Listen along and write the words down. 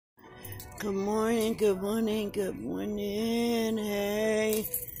Good morning, good morning, good morning. Hey,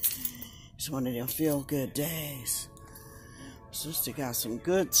 it's one of them feel-good days. Sister got some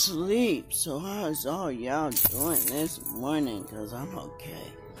good sleep. So how's all y'all doing this morning? Because I'm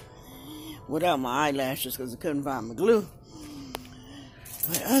okay. Without my eyelashes because I couldn't find my glue.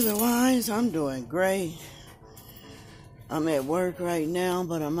 But otherwise, I'm doing great. I'm at work right now,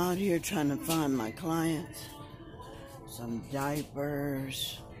 but I'm out here trying to find my clients some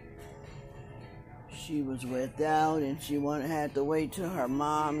diapers. She was without and she had to wait till her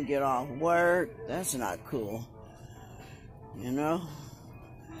mom get off work. That's not cool. You know?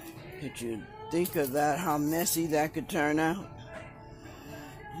 Could you think of that, how messy that could turn out?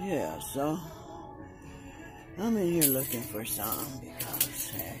 Yeah, so I'm in here looking for some because,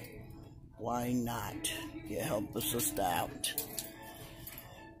 hey, why not? Help a sister out.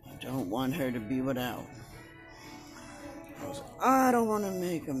 I don't want her to be without. I don't want to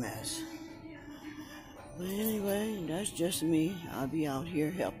make a mess. But anyway, that's just me. I'll be out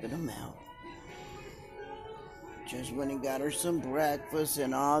here helping them out. Just went and got her some breakfast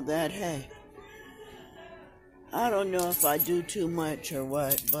and all that. Hey, I don't know if I do too much or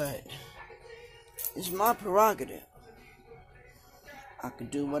what, but it's my prerogative. I could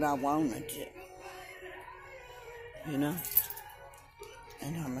do what I wanted to. You know?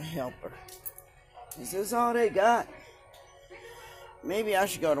 And I'm a helper. Is this all they got? Maybe I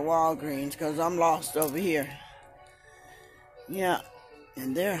should go to Walgreens because I'm lost over here. Yeah,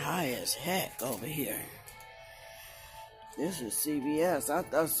 and they're high as heck over here. This is CVS. I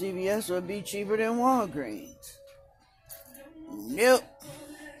thought CVS would be cheaper than Walgreens. Nope.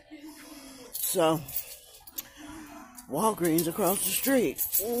 So, Walgreens across the street.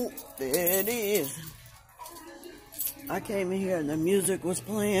 Ooh, there it is. I came in here and the music was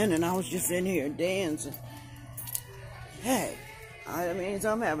playing and I was just in here dancing. Hey, that means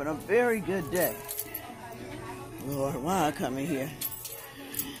I'm having a very good day. Lord, why I come in here?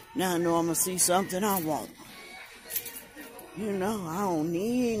 Now I know I'm going to see something I want. You know, I don't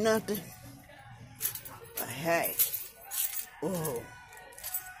need nothing. But hey, oh,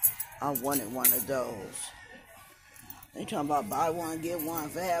 I wanted one of those. They talking about buy one, get one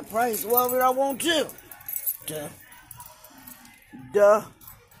for half price. What would I want to? Duh.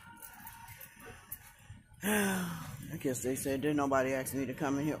 I guess they said didn't nobody ask me to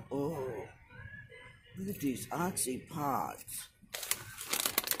come in here. Oh, look at these Oxypods.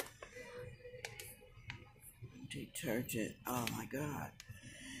 Detergent. Oh my God.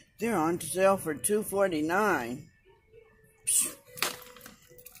 They're on sale for $2.49.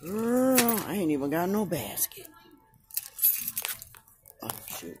 Girl, I ain't even got no basket. Oh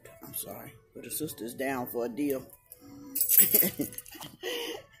shoot. I'm sorry. But the sister's down for a deal.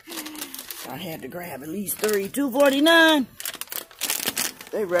 I had to grab at least three. $2.49.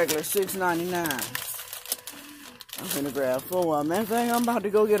 They regular $6.99. I'm gonna grab 4 of them. Matter of fact, I'm about to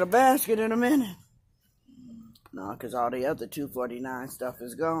go get a basket in a minute. No, because all the other $2.49 stuff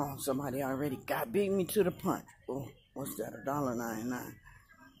is gone. Somebody already beat me to the punch. Oh, what's that? $1.99.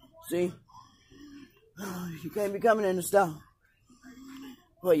 See? You can't be coming in the store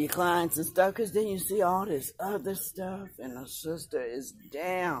for your clients and stuff, because then you see all this other stuff, and the sister is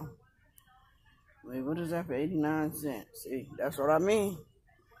down. Wait, what is that for 89 cents? See, that's what I mean.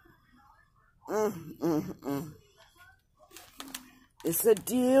 It's a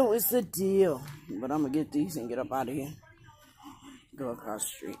deal, it's a deal. But I'm going to get these and get up out of here. Go across the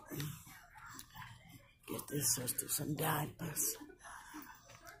street. Get this sister some diapers.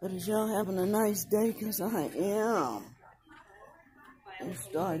 But is y'all having a nice day? Because I am. It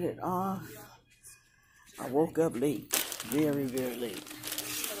started off. I woke up late. Very, very late.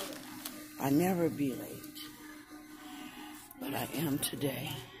 I never be late, but I am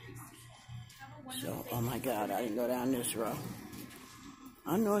today. So, oh my God, I didn't go down this road.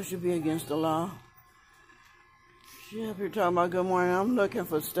 I know it should be against the law. She up here talking about good morning. I'm looking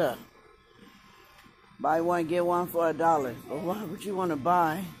for stuff. Buy one, get one for $1. But why would you want to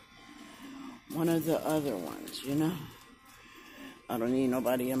buy one of the other ones, you know? I don't need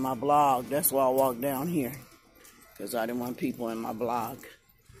nobody in my blog. That's why I walked down here, because I didn't want people in my blog.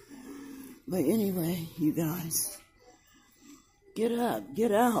 But anyway, you guys, get up,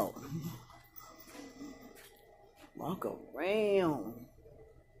 get out. Walk around.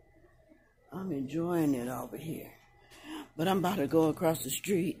 I'm enjoying it over here. But I'm about to go across the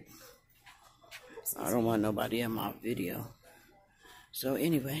street. I don't want nobody in my video. So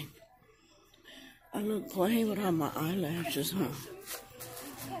anyway, I look plain without my eyelashes on.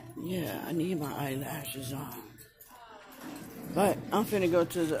 Yeah, I need my eyelashes on. But I'm finna go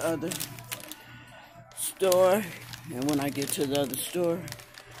to the other store, and when I get to the other store,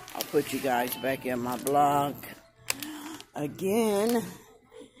 I'll put you guys back in my blog again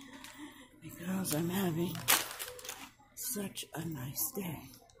because I'm having such a nice day.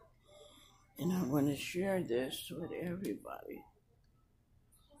 And I want to share this with everybody.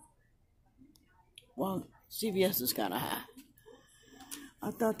 Well, CVS is kind of high.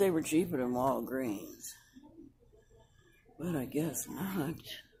 I thought they were cheaper than Walgreens, but I guess not.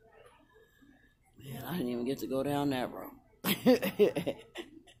 Man, I didn't even get to go down that road.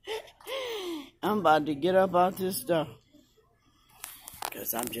 I'm about to get up out this stuff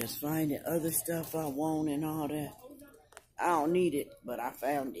because I'm just finding other stuff I want and all that. I don't need it, but I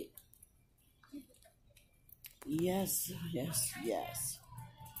found it. Yes, yes, yes.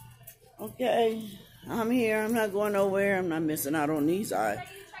 Okay, I'm here. I'm not going nowhere. I'm not missing out on these. All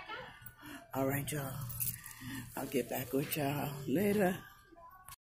right, y'all. I'll get back with y'all later.